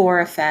that's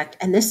Bohr effect,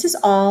 and this is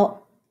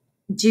all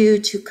due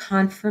to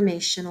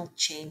conformational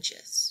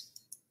changes.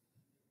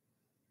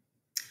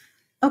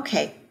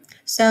 Okay,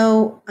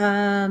 so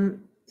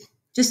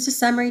just a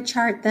summary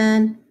chart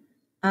then.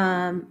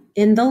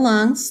 In the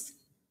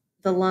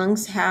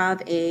lungs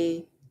have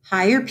a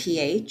higher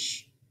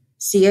pH,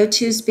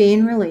 CO2 is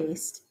being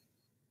released,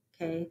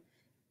 okay?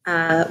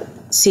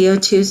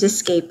 CO2 is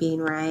escaping,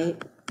 right?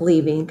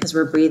 Leaving because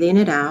we're breathing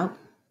it out.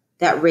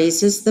 That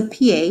raises the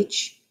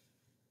pH,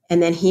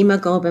 and then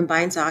hemoglobin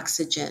binds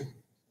oxygen.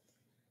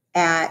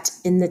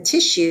 In the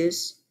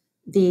tissues,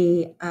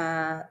 the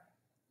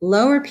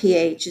lower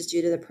pH is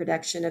due to the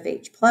production of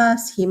H+.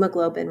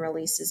 Hemoglobin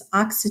releases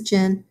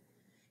oxygen,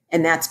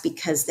 and that's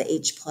because the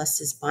H+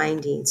 is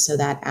binding, so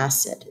that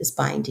acid is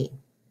binding.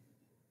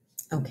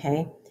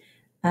 Okay.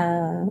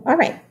 All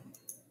right.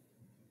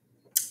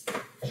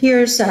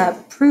 Here's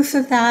proof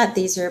of that.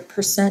 These are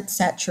percent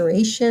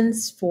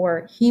saturations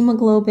for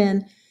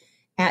hemoglobin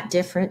at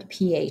different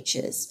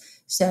pHs.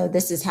 So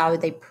this is how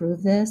they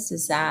prove this,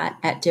 is that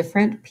at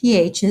different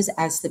pHs,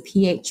 as the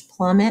pH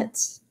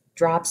plummets,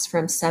 drops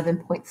from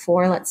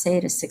 7.4, let's say,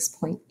 to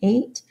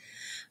 6.8,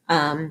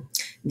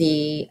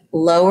 the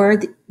lower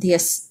the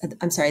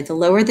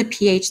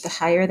pH, the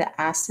higher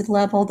the acid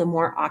level, the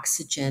more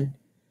oxygen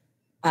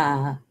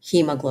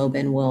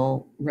hemoglobin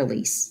will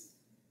release.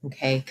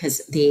 Okay,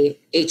 because the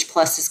H+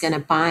 is going to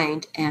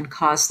bind and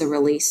cause the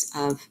release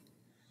of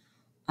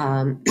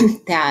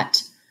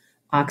that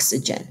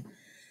oxygen.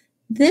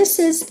 This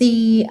is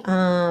the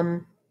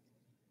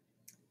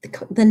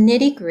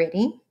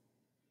nitty-gritty.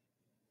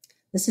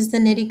 This is the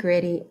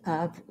nitty-gritty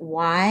of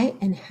why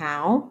and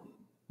how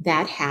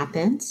that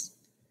happens.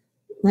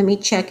 Let me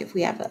check if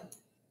we have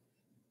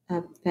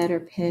a better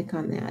pick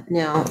on that.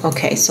 No.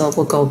 Okay, so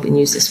we'll go and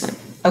use this one.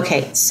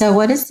 Okay, so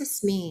what does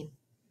this mean?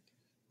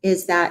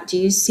 Is that, do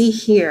you see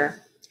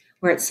here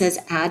where it says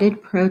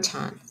added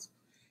protons?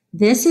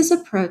 This is a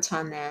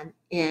proton then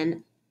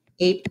in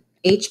H+,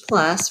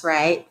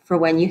 right, for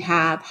when you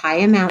have high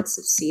amounts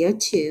of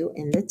CO2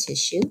 in the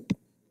tissue.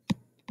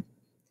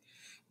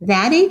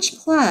 That H+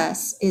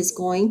 is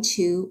going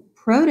to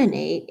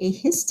protonate a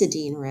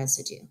histidine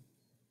residue.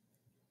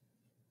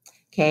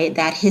 Okay,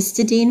 that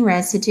histidine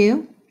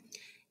residue,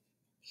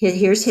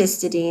 here's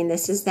histidine.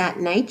 This is that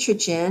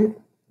nitrogen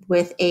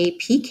with a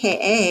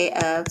pKa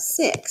of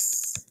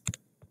 6.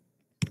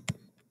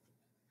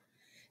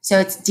 So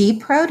it's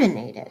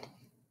deprotonated.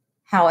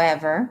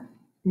 However,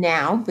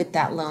 now with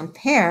that lone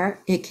pair,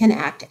 it can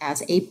act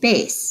as a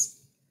base.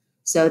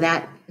 So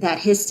that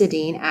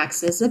histidine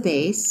acts as a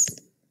base,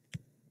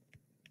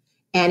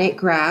 and it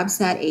grabs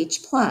that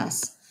H+.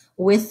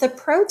 With the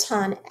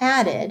proton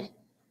added,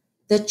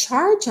 the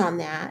charge on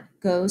that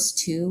goes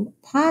to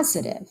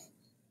positive.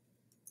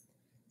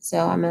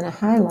 So I'm going to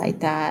highlight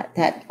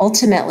that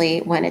ultimately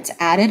when it's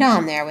added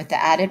on there with the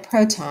added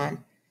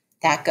proton,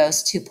 that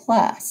goes to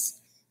plus.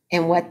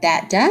 And what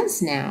that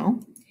does now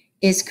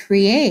is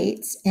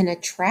creates an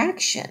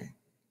attraction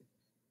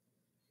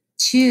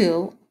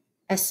to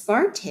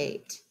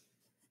aspartate.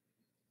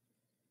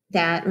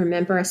 That,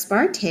 remember,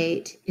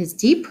 aspartate is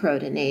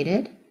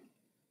deprotonated.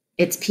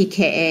 Its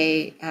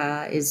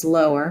pKa is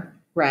lower,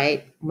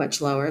 right?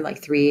 Much lower,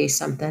 like 3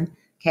 something,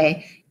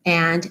 okay?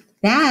 And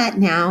that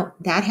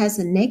has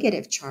a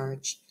negative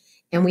charge.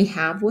 And we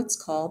have what's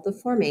called the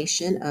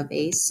formation of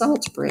a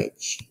salt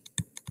bridge.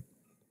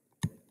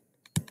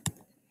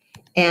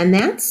 And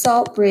that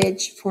salt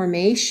bridge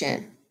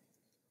formation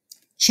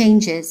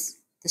changes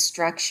the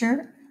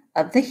structure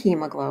of the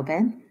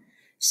hemoglobin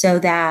so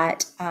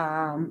that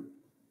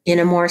in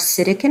a more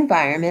acidic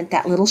environment,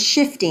 that little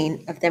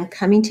shifting of them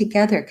coming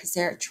together because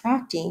they're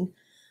attracting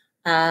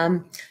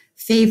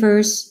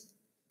favors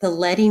the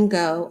letting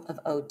go of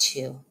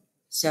O2.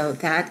 So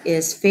that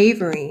is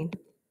favoring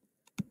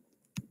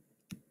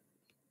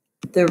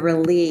the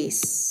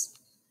release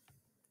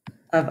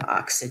of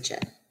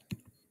oxygen.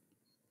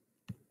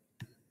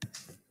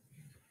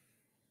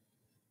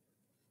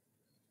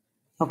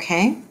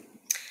 Okay?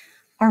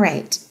 All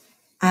right.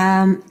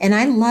 And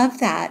I love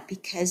that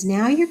because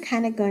now you're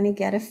kind of going to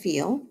get a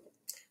feel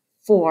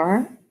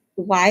for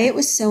why it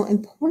was so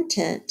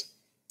important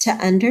to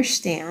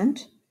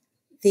understand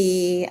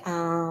the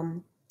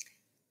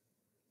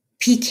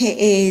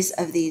pKa's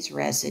of these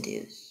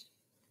residues.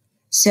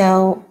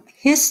 So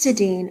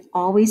histidine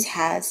always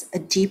has a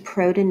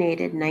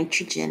deprotonated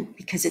nitrogen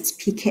because its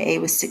pKa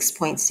was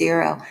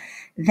 6.0.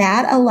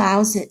 That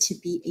allows it to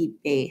be a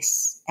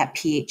base at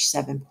pH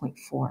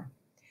 7.4.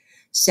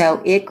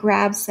 So it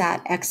grabs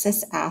that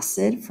excess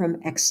acid from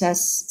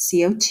excess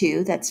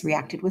CO2 that's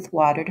reacted with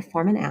water to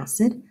form an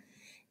acid.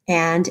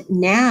 And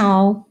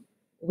now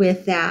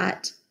with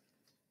that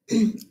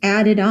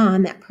added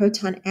on, that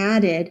proton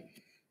added,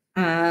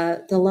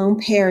 the lone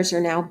pairs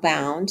are now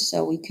bound.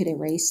 So we could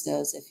erase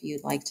those if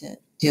you'd like to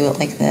do it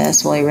like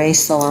this. We'll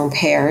erase the lone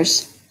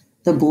pairs.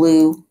 The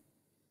blue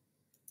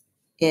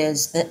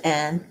is the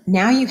N.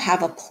 Now you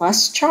have a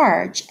plus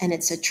charge and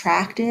it's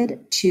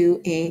attracted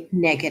to a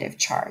negative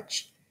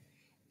charge.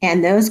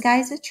 And those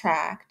guys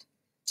attract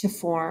to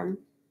form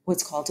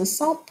what's called a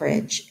salt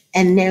bridge.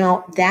 And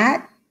now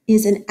that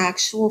is an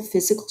actual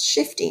physical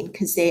shifting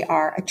because they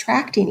are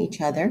attracting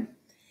each other.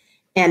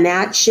 And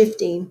that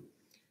shifting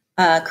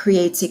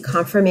creates a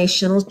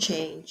conformational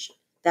change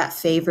that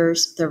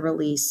favors the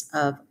release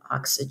of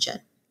oxygen.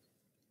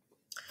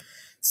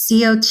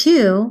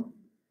 CO2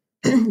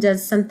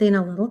 does something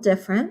a little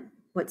different.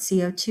 what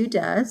CO2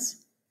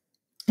 does.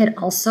 It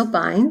also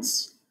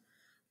binds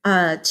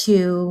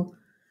to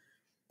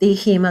the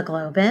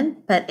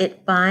hemoglobin, but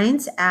it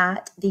binds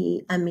at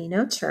the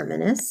amino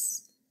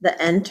terminus,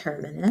 the N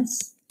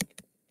terminus,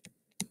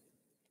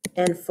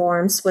 and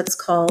forms what's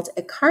called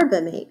a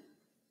carbamate.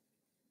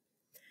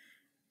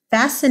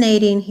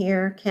 Fascinating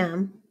here,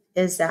 Kim,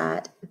 is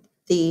that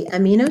the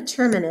amino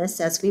terminus,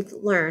 as we've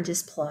learned,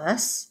 is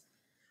plus.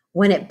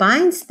 When it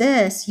binds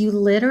this, you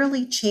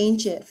literally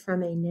change it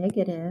from a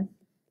negative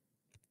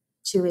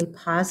to a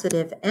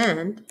positive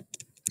end.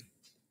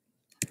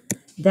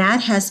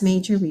 That has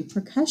major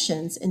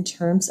repercussions in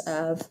terms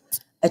of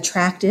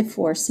attractive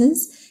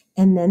forces.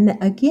 And then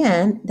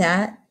again,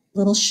 that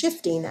little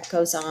shifting that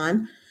goes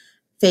on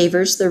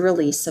favors the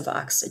release of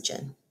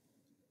oxygen.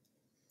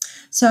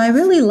 So I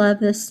really love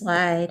this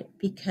slide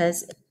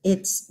because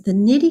it's the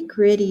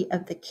nitty-gritty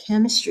of the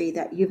chemistry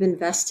that you've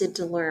invested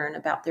to learn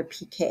about their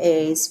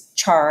pKa's,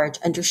 charge,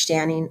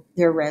 understanding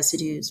their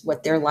residues,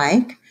 what they're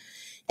like.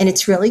 And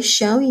it's really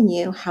showing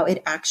you how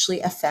it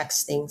actually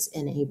affects things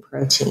in a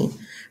protein.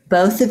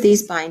 Both of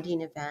these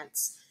binding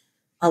events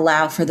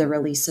allow for the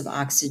release of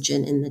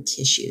oxygen in the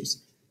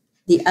tissues.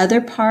 The other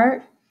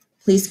part,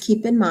 please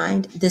keep in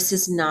mind, this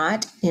is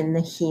not in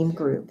the heme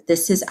group.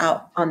 This is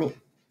out on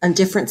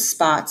different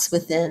spots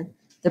within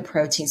the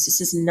proteins.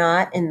 This is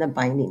not in the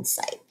binding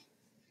site.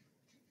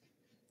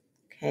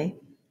 Okay.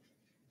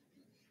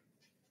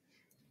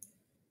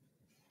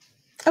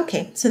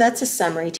 Okay, so that's a summary.